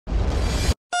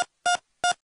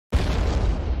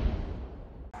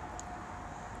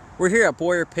We're here at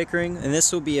Boyer Pickering, and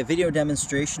this will be a video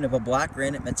demonstration of a Black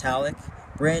Granite Metallic,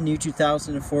 brand new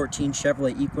 2014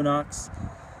 Chevrolet Equinox.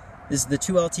 This is the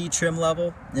 2LT trim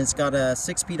level, and it's got a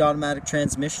 6-speed automatic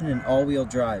transmission and all-wheel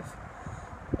drive.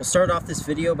 We'll start off this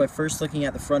video by first looking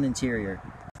at the front interior.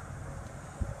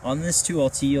 On this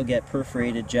 2LT, you'll get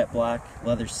perforated jet black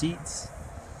leather seats.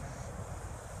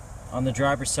 On the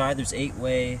driver's side, there's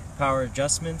 8-way power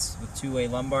adjustments with 2-way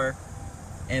lumbar,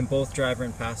 and both driver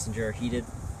and passenger are heated.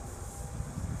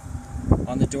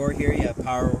 On the door here, you have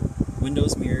power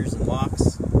windows, mirrors, and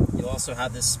locks. You'll also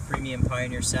have this premium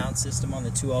Pioneer sound system on the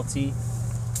 2LT.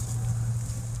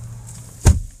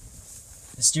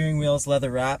 The steering wheel is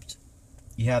leather wrapped.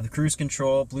 You have the cruise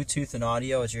control, Bluetooth, and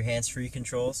audio as your hands-free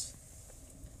controls.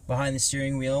 Behind the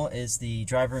steering wheel is the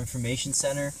driver information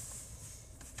center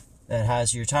that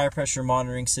has your tire pressure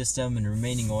monitoring system and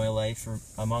remaining oil life,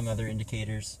 among other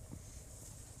indicators.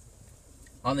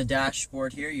 On the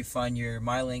dashboard here, you find your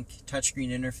MyLink touchscreen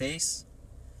interface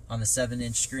on the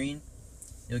 7-inch screen.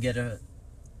 You'll get a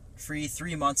free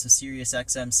 3 months of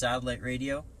SiriusXM Satellite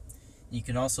Radio. You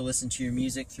can also listen to your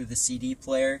music through the CD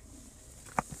player.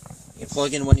 You can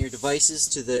plug in one of your devices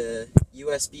to the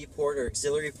USB port or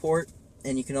auxiliary port,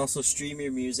 and you can also stream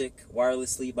your music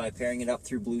wirelessly by pairing it up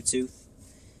through Bluetooth.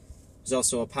 There's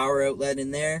also a power outlet in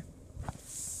there,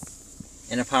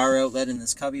 and a power outlet in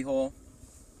this cubby hole.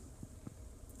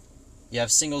 You have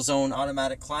single zone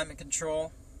automatic climate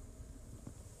control.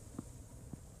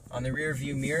 On the rear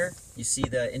view mirror, you see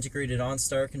the integrated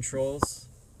OnStar controls.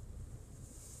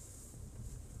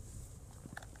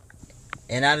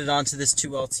 And added onto this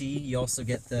 2LT, you also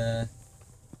get the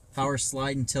power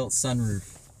slide and tilt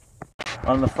sunroof.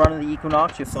 On the front of the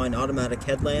Equinox, you'll find automatic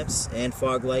headlamps and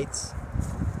fog lights.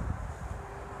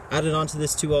 Added onto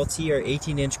this 2LT are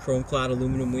 18-inch chrome-clad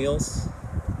aluminum wheels.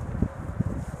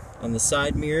 On the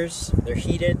side mirrors, they're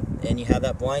heated, and you have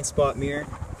that blind spot mirror.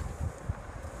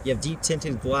 You have deep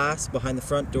tinted glass behind the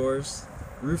front doors,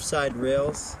 roof side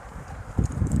rails.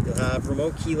 You'll have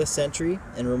remote keyless entry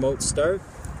and remote start.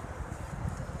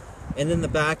 And in the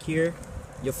back here,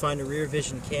 you'll find a rear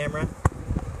vision camera.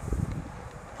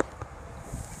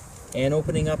 And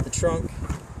opening up the trunk,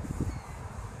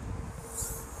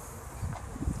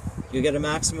 you'll get a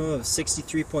maximum of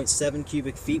 63.7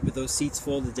 cubic feet with those seats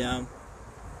folded down.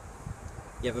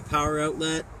 You have a power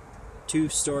outlet, 2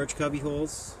 storage cubby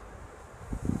holes,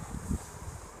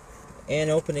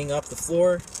 and opening up the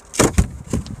floor,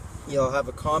 you'll have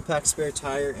a compact spare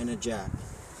tire and a jack.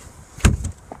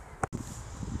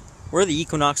 Where the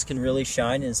Equinox can really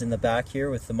shine is in the back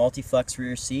here with the multi-flex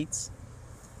rear seats.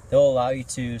 They'll allow you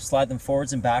to slide them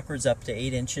forwards and backwards up to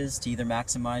 8 inches to either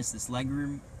maximize this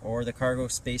legroom or the cargo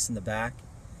space in the back.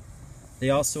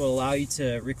 They also allow you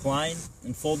to recline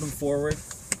and fold them forward.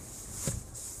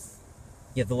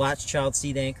 You have the latch child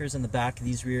seat anchors on the back of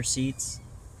these rear seats,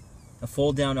 a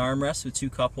fold-down armrest with 2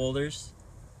 cup holders.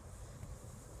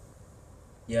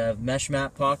 You have mesh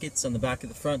mat pockets on the back of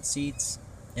the front seats,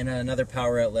 and another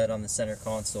power outlet on the center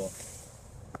console.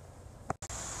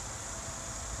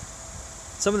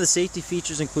 Some of the safety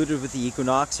features included with the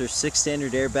Equinox are 6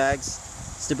 standard airbags,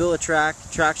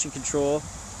 StabiliTrak, traction control,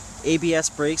 ABS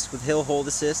brakes with hill hold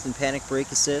assist and panic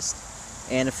brake assist,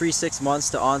 and a free 6 months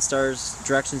to OnStar's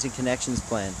directions and connections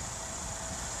plan.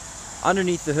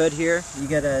 Underneath the hood here, you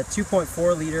get a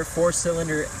 2.4 liter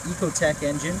 4-cylinder Ecotec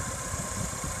engine.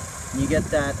 You get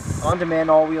that on-demand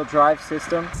all-wheel drive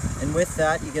system, and with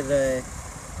that you get a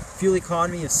fuel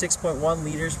economy of 6.1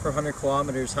 liters per 100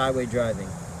 kilometers highway driving.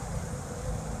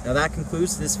 Now that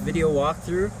concludes this video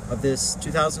walkthrough of this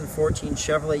 2014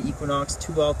 Chevrolet Equinox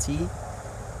 2LT.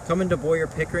 Come into Boyer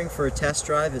Pickering for a test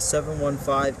drive at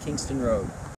 715 Kingston Road.